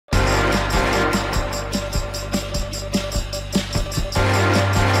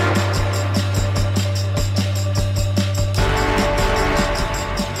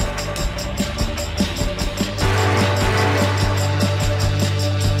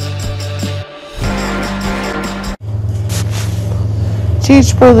GH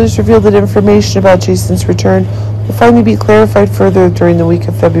spoilers reveal that information about Jason's return will finally be clarified further during the week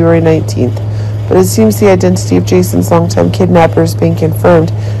of February 19th. But it seems the identity of Jason's longtime kidnapper is being confirmed.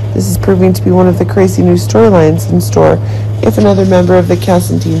 This is proving to be one of the crazy new storylines in store if another member of the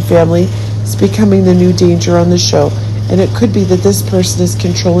Cassadine family is becoming the new danger on the show, and it could be that this person is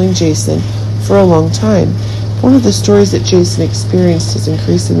controlling Jason for a long time. One of the stories that Jason experienced is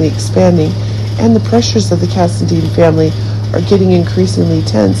increasingly expanding, and the pressures of the Cassadine family are getting increasingly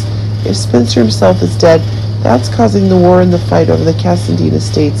tense. If Spencer himself is dead, that's causing the war and the fight over the Cassadine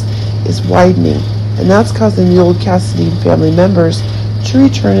estates is widening, and that's causing the old Cassadine family members to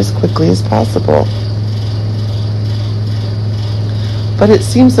return as quickly as possible. But it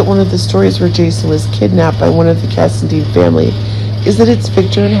seems that one of the stories where Jason was kidnapped by one of the Cassadine family is that it's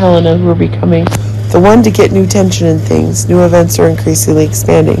Victor and Helena who are becoming the one to get new tension in things. New events are increasingly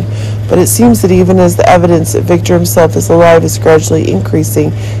expanding, but it seems that even as the evidence that Victor himself is alive is gradually increasing,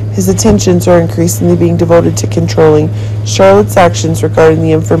 his attentions are increasingly being devoted to controlling Charlotte's actions regarding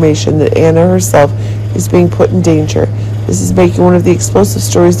the information that Anna herself is being put in danger. This is making one of the explosive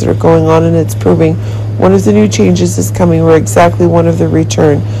stories that are going on, and it's proving one of the new changes is coming where exactly one of the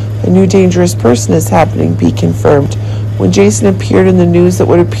return. A new dangerous person is happening, be confirmed. When Jason appeared in the news that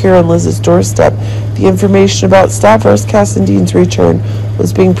would appear on Liz's doorstep, the information about Stavros Cassadine's return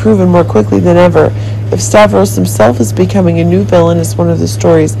was being proven more quickly than ever. If Stavros himself is becoming a new villain as one of the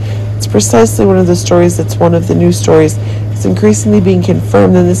stories, it's precisely one of the stories that's one of the new stories. It's increasingly being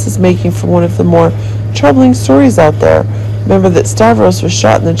confirmed, and this is making for one of the more troubling stories out there. Remember that Stavros was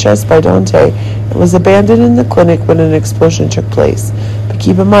shot in the chest by Dante and was abandoned in the clinic when an explosion took place. But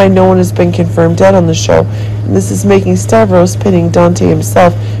keep in mind, no one has been confirmed dead on the show, and this is making Stavros, pinning Dante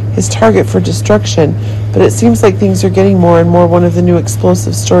himself, his target for destruction. But it seems like things are getting more and more one of the new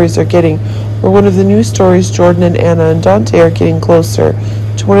explosive stories are getting, or one of the new stories Jordan and Anna and Dante are getting closer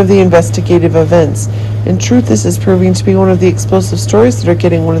to one of the investigative events. In truth, this is proving to be one of the explosive stories that are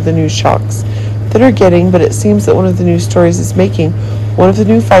getting one of the new shocks that are getting, but it seems that one of the new stories is making one of the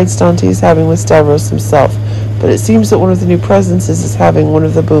new fights Dante is having with Stavros himself. But it seems that one of the new presences is having one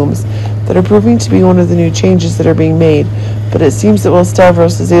of the booms that are proving to be one of the new changes that are being made. But it seems that while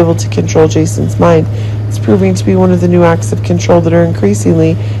Stavros is able to control Jason's mind, it's proving to be one of the new acts of control that are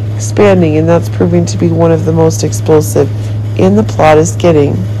increasingly expanding, and that's proving to be one of the most explosive in the plot is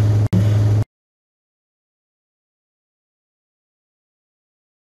getting.